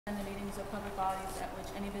meetings of public bodies at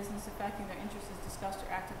which any business affecting their interests is discussed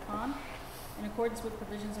or acted upon. In accordance with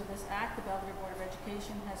provisions of this Act, the Belvidere Board of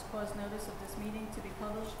Education has caused notice of this meeting to be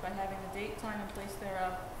published by having the date, time, and place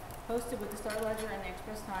thereof posted with the Star Ledger and the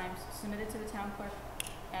Express Times, submitted to the town clerk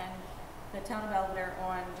and the town of Belvidere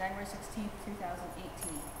on January 16th,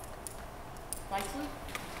 2018. Weitzler?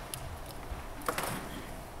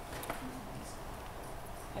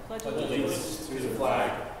 I pledge allegiance to the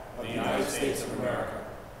flag of the United States of America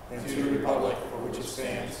and to the republic for which it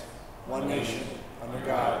stands, one nation, under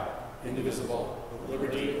God, indivisible, with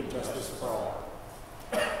liberty and justice for all.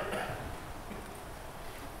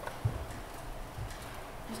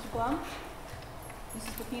 Mr. Blum?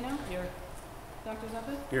 Mrs. Pepino? Here. Dr.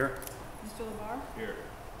 Zuppet? Here. Mr. LeVar? Here.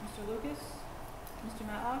 Mr. Lucas? Mr.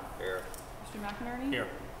 Matlock? Here. Mr. McInerney? Here.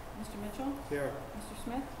 Mr. Mitchell? Here. Mr.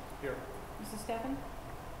 Smith? Here. Mrs. Steffen?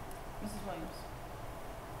 Mrs. Williams?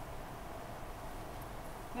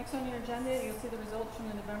 Next on your agenda, you'll see the results from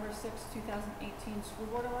the November 6, 2018 school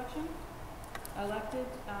board election. Elected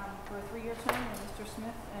for a 3-year term were Mr.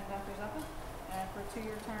 Smith and Dr. Zuppet, and for a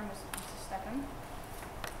 2-year term was Mrs. Steffen.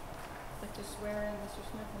 I'd like to swear in Mr.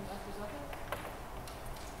 Smith and Dr. Zuppet.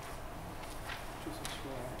 Just a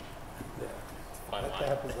swear. Yeah. That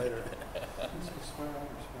happens later. Just a swear out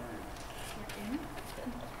or swear in? Swear in.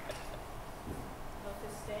 I'd like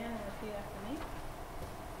to stand and repeat after me.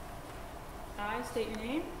 I state your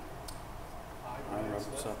name. I, Robert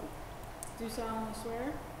Zuppet, Do solemnly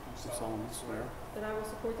swear do solemnly swear that I will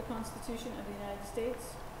support the Constitution of the United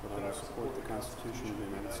States that I will support the Constitution of the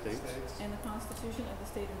United States and the Constitution of the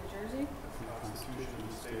State of New Jersey, and the Constitution of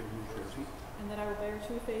the State of New Jersey, and that I will bear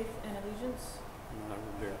true faith and allegiance and that I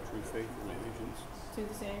will bear true faith and allegiance to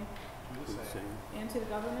the same to the same and to the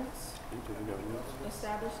governments and to the governments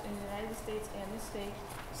established in the United States and this state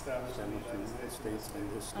established in the United States and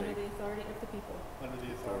this under state the authority of the people. Under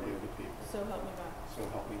the authority of the people. So help me God. So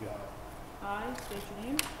help me God. I state your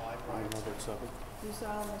name. I, Robert Zuppet, Do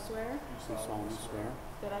solemnly swear do solemnly swear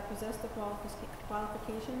that I possess the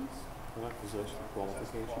qualifications that I possess the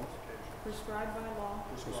qualifications prescribed by law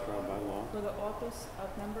prescribed by law for the office of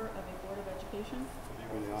member of a Board of Education,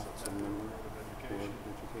 for the office of member of Board of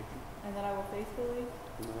Education, and that I will faithfully,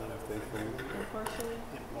 and that I will faithfully, impartially,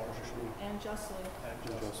 impartially, and justly and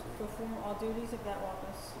justly perform all duties of that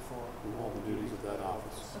office perform all the duties of that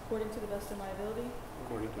office according to the best of my ability,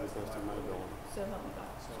 according to the best of my ability. so help me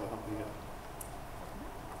God. So help me God.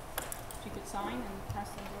 If you could sign and pass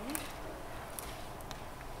those over.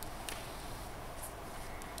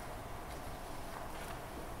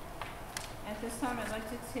 At this time, I'd like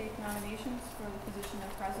to take nominations for the position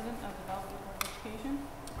of President of the Belvidere Board of Education.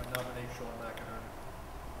 I nominate Sean McInerney.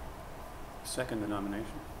 Second the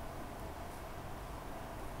nomination.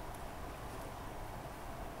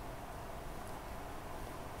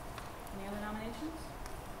 Any other nominations?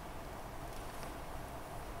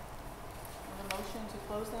 Or a motion to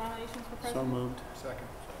close the nominations for So President? moved. Second.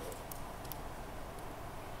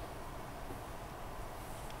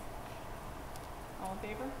 All in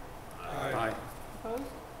favor? Aye. Opposed?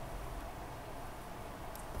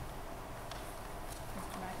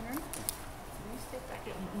 Mr. McInerney? Please take back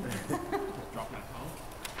in. Drop my phone.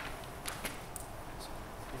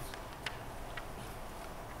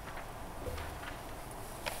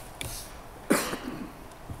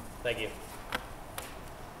 Thank you.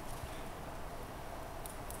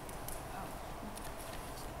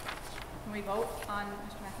 Can we vote on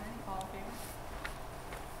Mr. McInerney? All in favor?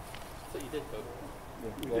 So you did vote.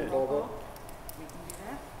 We Roll did. call. We can do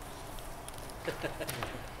that.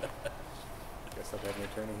 Guess I'll have an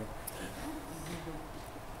attorney here.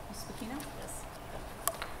 Mrs. Pepino? Yes.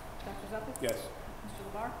 Dr. Zuppet? Yes. Mr.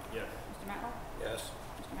 LeVar? Yes. Mr. Matlock? Yes.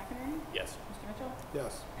 Mr. McInerney? Yes. Mr. Mitchell?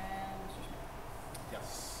 Yes. And Mr. Smith?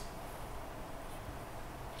 Yes.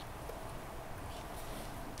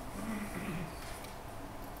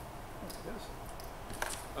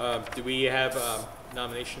 Do we have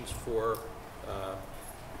nominations for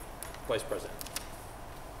Vice President?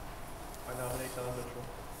 I nominate Don Mitchell.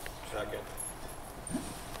 Second.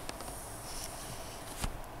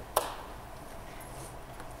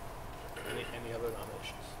 Any other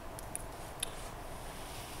nominations?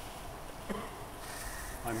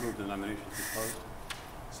 I move the nomination to be closed.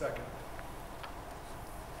 Second.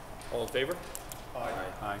 All in favor? Aye.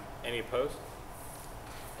 Aye. Any opposed?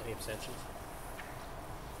 Any abstentions?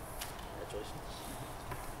 Congratulations.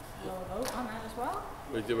 We'll vote on that as well?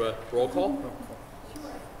 We do a roll call?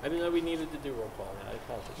 Sure. I didn't know we needed to do roll call. I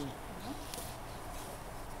apologize.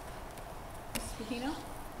 Mrs. Pepino?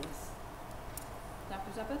 Yes.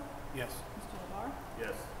 Dr. Zuppet? Yes. Mr. LeVar?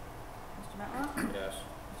 Yes. Mr. Matlock? Yes.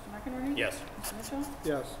 Mr. McInerney? Yes. Mr. Mitchell?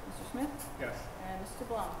 Yes. Mr. Smith? Yes. And Mr.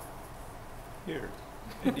 Blount? Here.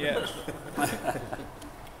 And yes.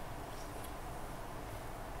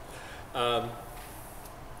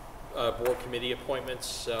 Board committee appointments,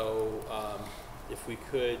 so if we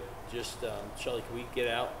could just, Shelley, can we get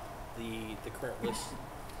out the current list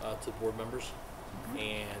to the board members?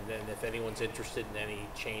 And then if anyone's interested in any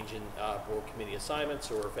change in board committee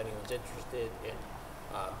assignments, or if anyone's interested in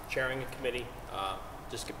chairing a committee,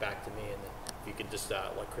 just get back to me, and then you can just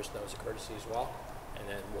let Chris know as a courtesy as well, and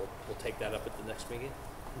then we'll take that up at the next meeting.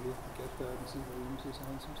 Can you get Mrs. Williams to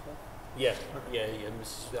sign some stuff? Yeah, yeah.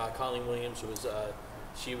 Mrs. Colleen Williams was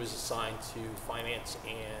she was assigned to finance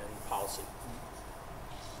and policy.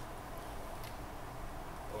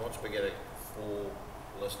 Well, once we get a full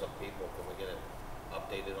list of people, can we get it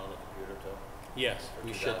updated on the computer too? Yes, For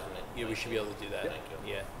we should. 2019? Yeah, we should be able to do that. Thank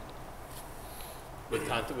you. Yeah.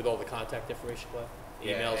 With all the contact information,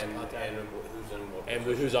 Clay? Emails and contact? And who's in what And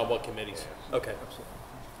position. who's on what committees? Yeah. Okay,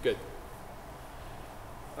 good.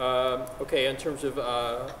 Okay, in terms of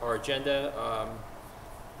our agenda,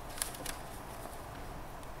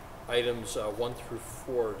 items 1 through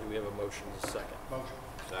 4, do we have a motion as a second? Motion.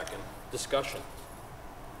 Second. Discussion.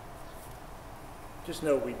 Just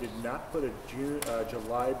note, we did not put a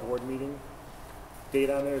July board meeting date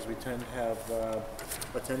on there, as we tend to have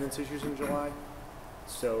attendance issues in July.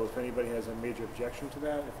 So if anybody has a major objection to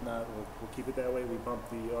that, if not, we'll keep it that way. We bumped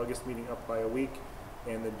the August meeting up by a week,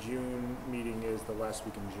 and the June meeting is the last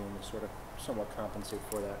week in June to sort of somewhat compensate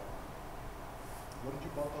for that. What did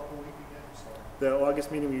you bump up a week again? Sorry. The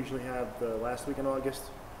August meeting, we usually have the last week in August,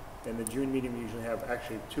 and the June meeting, we usually have,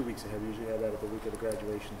 actually 2 weeks ahead. We usually have that at the week of the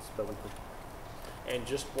graduations, but we put And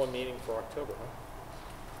just one meeting for October, huh?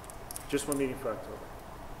 just one meeting for October.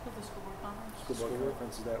 For the school board conference? School board School board?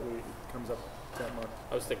 conference is that week, it comes up that month.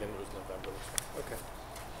 I was thinking it was November.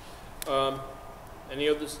 Okay. Any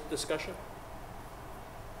other discussion?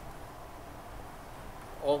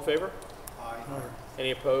 All in favor? Aye.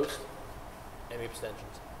 Any opposed? Any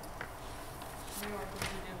abstentions? Reorg, did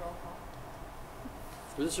you do roll call?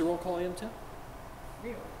 Was this a roll call, item 10?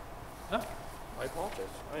 Reorg. I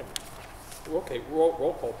apologize. I am. Okay,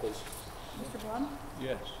 roll call, please. Mr. Blount?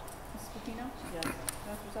 Yes. Mrs. Patino? Yes.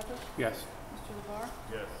 Dr. Zeppert? Yes. Mr. LeVar?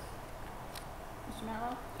 Yes. Mr.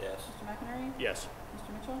 Matlow? Yes. Mr. McInerney? Yes.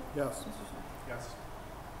 Mr. Mitchell? Yes. Mr. Smith? Yes.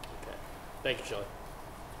 Okay. Thank you, Shelley.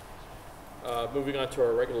 Moving on to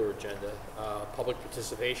our regular agenda, public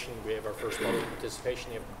participation. We have our first public participation.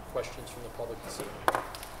 Do you have questions from the public this evening? Hi,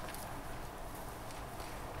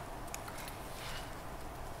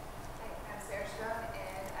 I'm Sarah Strong,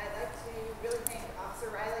 and I'd like to really thank Officer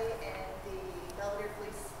Riley and the Belvidere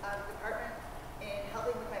Police Department in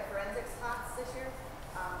helping with my forensics talks this year.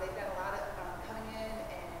 They've done a lot of coming in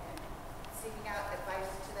and seeking out advice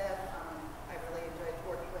to them. I really enjoyed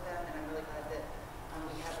working with them, and I'm really glad that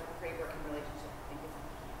we have a great working relationship. Thank you so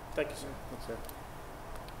much. Thank you, sir. That's it.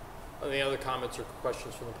 Any other comments or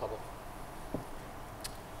questions from the public?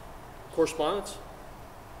 Correspondence?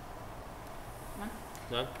 None?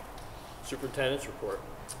 None? Superintendent's report.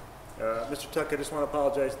 Mr. Tuck, I just want to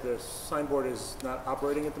apologize. The signboard is not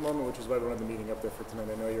operating at the moment, which is why we wanted the meeting up there for tonight.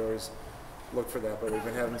 I know you always look for that, but we've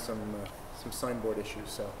been having some signboard issues,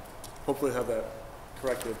 so hopefully have that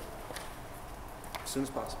corrected as soon as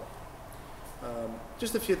possible.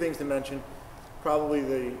 Just a few things to mention. Probably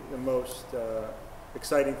the most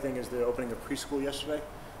exciting thing is the opening of preschool yesterday.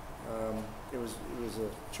 It was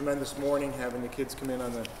a tremendous morning, having the kids come in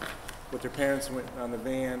with their parents and went on the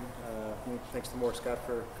van. Thanks to Morris Scott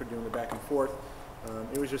for doing the back and forth.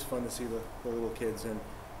 It was just fun to see the little kids. And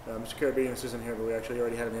Mr. Carabinius isn't here, but we actually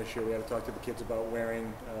already had an issue. We had to talk to the kids about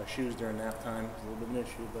wearing shoes during nap time. It was a little bit of an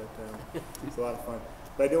issue, but it's a lot of fun.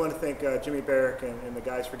 But I do want to thank Jimmy Barrick and the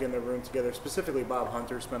guys for getting their room together, specifically Bob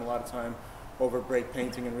Hunter. Spent a lot of time over break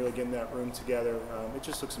painting and really getting that room together. It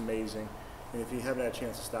just looks amazing. And if you haven't had a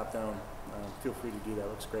chance to stop down, feel free to do that. It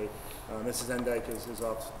looks great. Mrs. Endyke is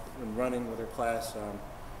off and running with her class.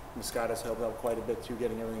 Ms. Scott has helped out quite a bit too,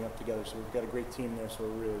 getting everything up together. So we've got a great team there, so we're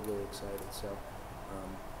really, really excited. So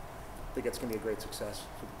I think it's going to be a great success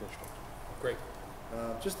for the district. Great.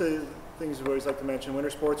 Just the things we always like to mention. Winter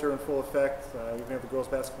sports are in full effect. We're going to have the girls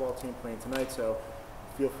basketball team playing tonight, so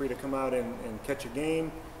feel free to come out and catch a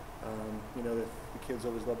game. You know, the kids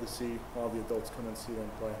always love to see all the adults come and see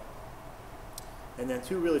them play. And then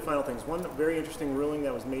two really final things. One very interesting ruling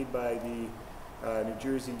that was made by the New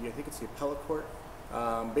Jersey, I think it's the appellate court,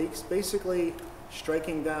 basically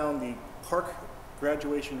striking down the park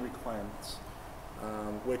graduation requirements,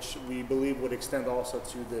 which we believe would extend also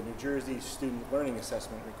to the New Jersey student learning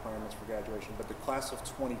assessment requirements for graduation, but the class of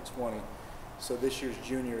 2020. So this year's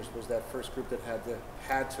juniors was that first group that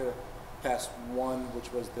had to pass one,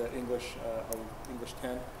 which was the English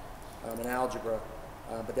 10 and algebra,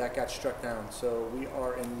 but that got struck down. So we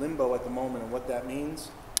are in limbo at the moment, and what that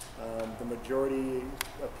means, the majority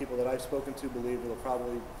of people that I've spoken to believe it'll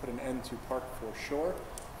probably put an end to Park for sure,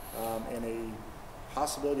 and a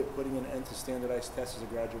possibility of putting an end to standardized tests as a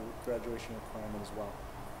graduation requirement as well.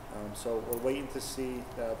 So we're waiting to see.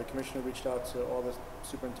 The commissioner reached out to all the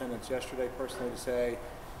superintendents yesterday personally to say,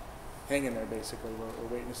 hang in there, basically. We're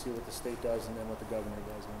waiting to see what the state does and then what the governor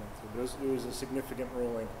does on it. But it was a significant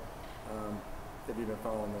ruling that we've been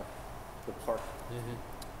following the park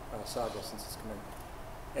saga since it's come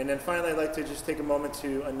in. And then finally, I'd like to just take a moment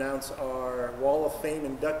to announce our Wall of Fame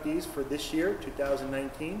inductees for this year,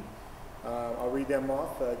 2019. I'll read them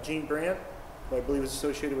off. Gene Brandt, who I believe is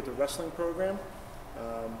associated with the wrestling program.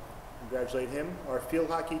 Congratulate him. Our field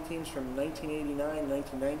hockey teams from 1989 and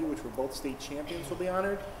 1990, which were both state champions, will be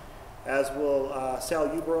honored, as will Sal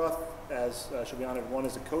Ubroth, as she'll be honored, one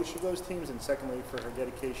as a coach of those teams, and secondly for her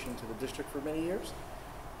dedication to the district for many years.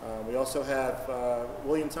 We also have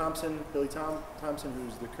William Thompson, Billy Thompson,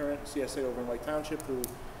 who's the current CSA over in White Township, who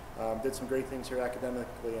did some great things here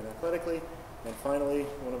academically and athletically. And finally,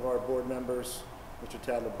 one of our board members, Mr.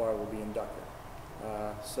 Tad LeBar, will be inducted.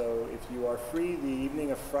 So if you are free the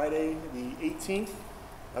evening of Friday, the 18th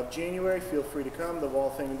of January, feel free to come. The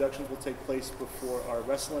Wall of Fame inductions will take place before our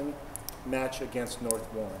wrestling match against North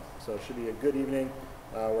Warren. So it should be a good evening.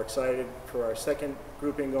 We're excited for our second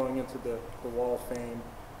grouping going into the Wall of Fame.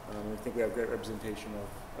 We think we have great representation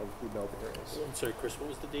of who Belvidere is. I'm sorry, Chris, what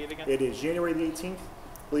was the date again? It is January the 18th.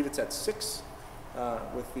 I believe it's at 6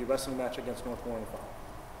 with the wrestling match against North Warren to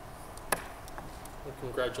follow. Well,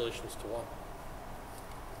 congratulations to all.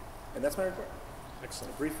 And that's my report.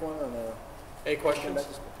 Excellent. A brief one on Any questions? back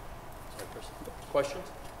to school. Sorry, Chris. Questions?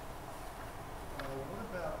 What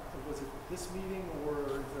about, was it this meeting or is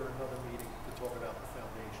there another meeting to talk about the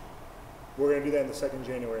foundation? We're going to do that in the second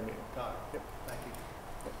January meeting. Got it. Yep. Thank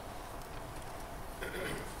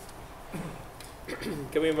you.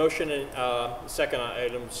 Can we have a motion and second on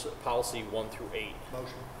items policy 1 through 8?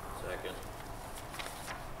 Motion. Second.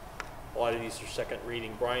 A lot of these are second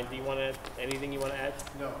reading. Brian, do you want to add anything you want to add?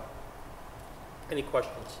 No. Any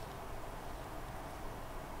questions?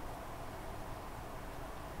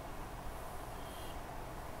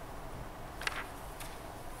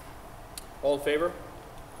 All in favor?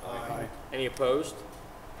 Aye. Any opposed?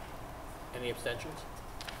 Any abstentions?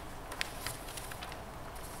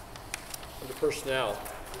 Under personnel,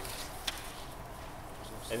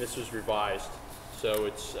 and this was revised, so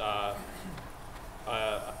it's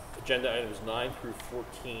agenda items 9 through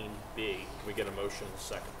 14B. Can we get a motion in a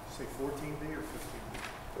second? Say 14B or 15B?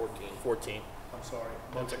 14. 14. I'm sorry.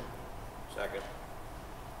 Motion. Second.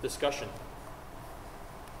 Discussion.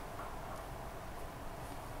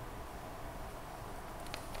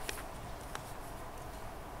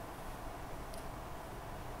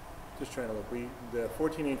 Just trying to look. The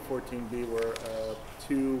 14A and 14B were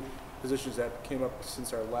two positions that came up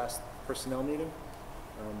since our last personnel meeting,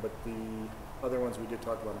 but the other ones we did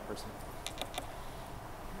talk about in person.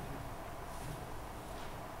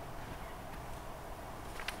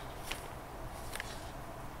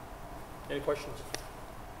 Any questions?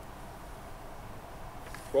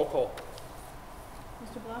 Roll call.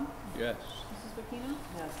 Mr. Blum? Yes. Mrs. Bikina?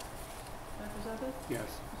 Yes. Dr. Zuppeth? Yes.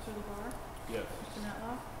 Mr. LeBar? Yes. Mr.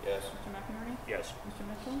 Matlock? Yes. Mr. McInerney? Yes. Mr.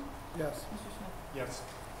 Mitchell? Yes. Mr. Smith? Yes.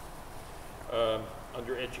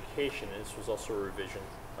 Under education, and this was also a revision,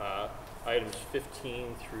 items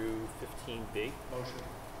 15 through 15B. Motion.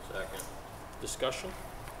 Second. Discussion.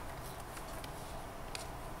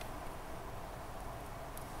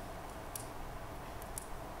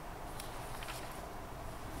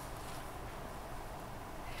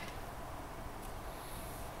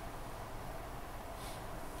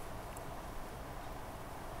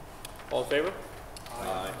 All in favor?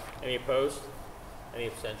 Aye. Any opposed? Any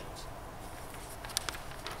abstentions?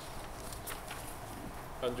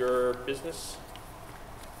 Under business,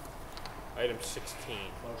 item 16.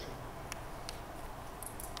 Motion.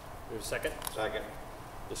 We have a second? Second.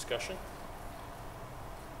 Discussion?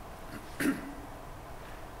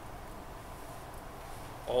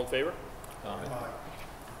 All in favor? Aye.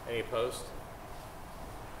 Any opposed?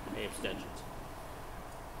 Any abstentions?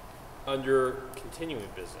 Under continuing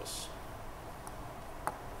business,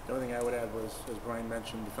 The only thing I would add was, as Brian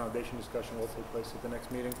mentioned, the foundation discussion will take place at the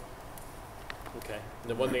next meeting. okay. And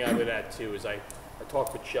the one thing I would add too is I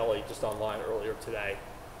talked with Shelley just online earlier today.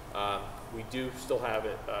 We do still have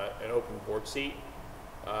an open board seat.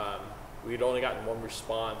 we'd only gotten one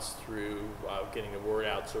response through getting the word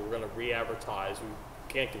out, so we're going to re-advertise. We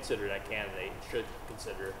can't consider that candidate, should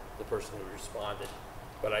consider the person who responded.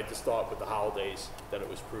 But I just thought with the holidays that it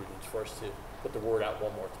was prudent for us to put the word out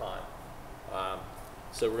one more time.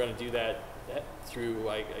 So we're going to do that through,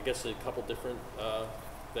 I guess, a couple different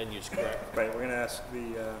venues, correct? Right, we're going to ask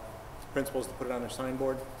the principals to put it on their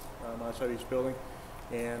signboard outside each building,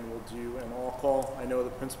 and we'll do an all-call. I know the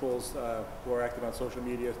principals who are active on social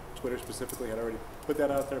media, Twitter specifically, had already put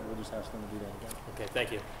that out there, but we'll just ask them to do that again. Okay,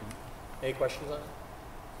 thank you. Any questions on it?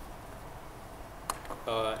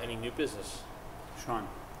 Any new business? Sean,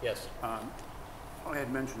 Yes. I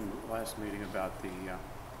had mentioned last meeting about the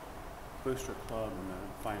Booster Club and the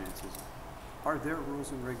finances. Are there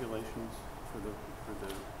rules and regulations for the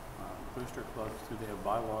booster clubs? Do they have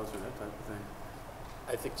bylaws or that type of thing?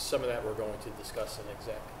 I think some of that we're going to discuss in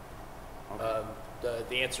exec. Okay.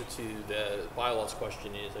 The answer to the bylaws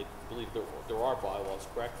question is, I believe there are bylaws,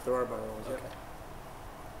 correct? There are bylaws, yeah. Okay.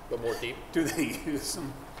 But more deep? Do they use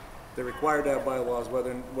them? They're required to have bylaws.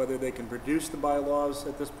 Whether they can produce the bylaws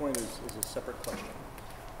at this point is a separate question.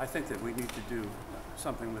 I think that we need to do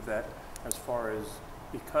something with that as far as,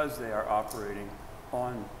 because they are operating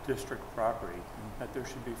on district property, that there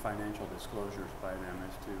should be financial disclosures by them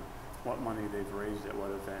as to what money they've raised at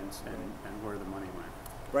what events and where the money went.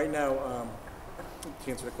 Right now,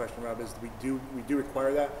 to answer the question, Rob, is we do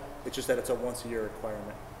require that. It's just that it's a once-a-year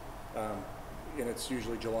requirement, and it's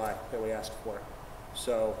usually July that we ask for it.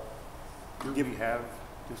 So, Do we have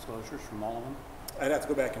disclosures from all of them? I'd have to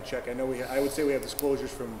go back and check. I know I would say we have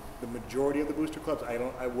disclosures from the majority of the booster clubs.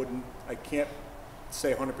 I can't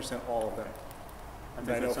say 100% all of them. I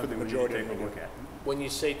think that's something we need to take a look at. When you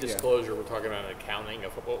say disclosure, we're talking about an accounting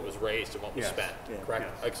of what was raised and what was Yes. spent, Yeah. correct?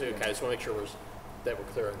 Yes. Okay, I just want to make sure that we're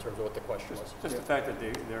clear in terms of what the question was. Just the fact that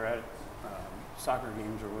they're at soccer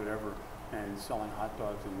games or whatever and selling hot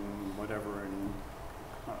dogs and whatever and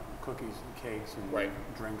cookies and cakes and Right.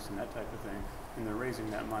 drinks and that type of thing, and they're raising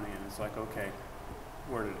that money, and it's like, okay,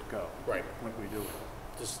 where did it go? Right. What do we do with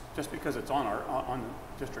it? Just because it's on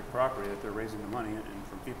district property that they're raising the money, and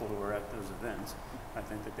from people who are at those events, I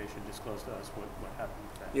think that they should disclose to us what happened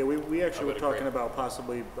with that. Yeah, we actually I were would talking agree. about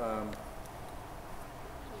possibly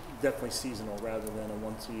definitely seasonal rather than a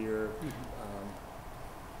once-a-year.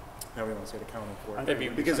 How do we want to say it, accounting for I it? think it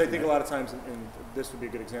would be Because I think something a lot of times, and this would be a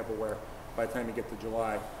good example where by the time you get to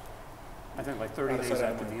July, I think like 30 Out of days sight,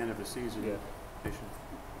 out of after the mind. end of the season, Yeah. they should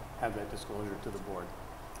have that disclosure to the board.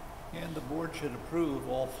 And the board should approve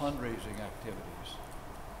all fundraising activities.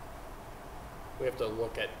 we have to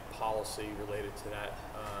look at policy related to that.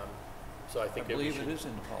 So I I think that we believe should. it is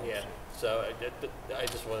in the policy. Yeah, so I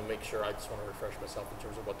just want to make sure, I just want to refresh myself in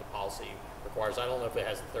terms of what the policy requires. I don't know if it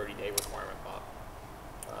has a 30-day requirement, Bob.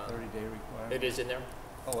 30-day requirement. It is in there?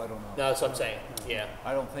 Oh, I don't know. No, that's what I'm saying, yeah.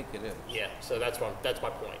 I don't think it is. Yeah, so that's my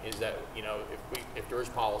point, is that, you know, if there is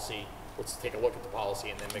policy, let's take a look at the policy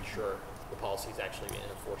and then make sure the policy is actually being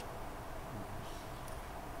enforced.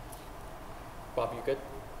 Bob, you good?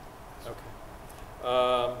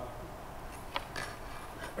 Okay.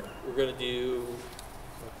 We're gonna do,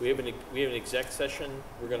 we have an exec session,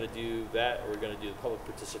 we're gonna do that, or we're gonna do the public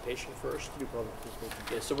participation first? do public participation.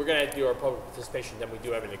 Yeah, so we're gonna do our public participation, then we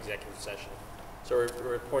do have an executive session. So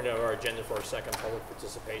we're pointing out our agenda for our second public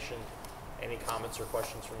participation. Any comments or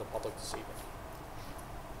questions from the public this evening?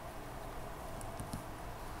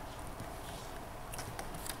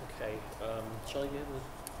 Okay, Shelley, you have a?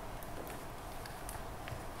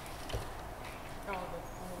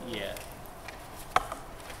 Yeah.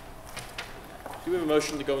 Do we have a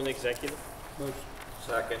motion to go into executive?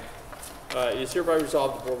 Second. It is hereby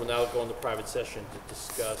resolved the board will now go into private session to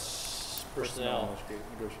discuss personnel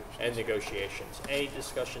Negotiations. and negotiations. Any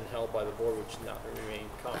discussion held by the board which does not remain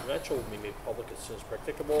confidential will be made public as soon as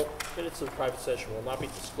practicable. Minutes of the private session will not be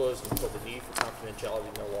disclosed until the need for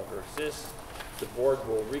confidentiality no longer exists. The board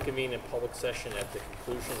will reconvene in public session at the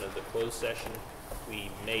conclusion of the closed session. We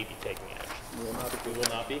may be taking action. We will not be. We will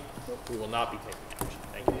not be? We will not be taking action.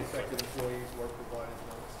 Thank you. Affected employees were provided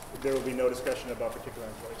notice. There will be no discussion about particular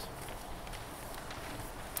employees.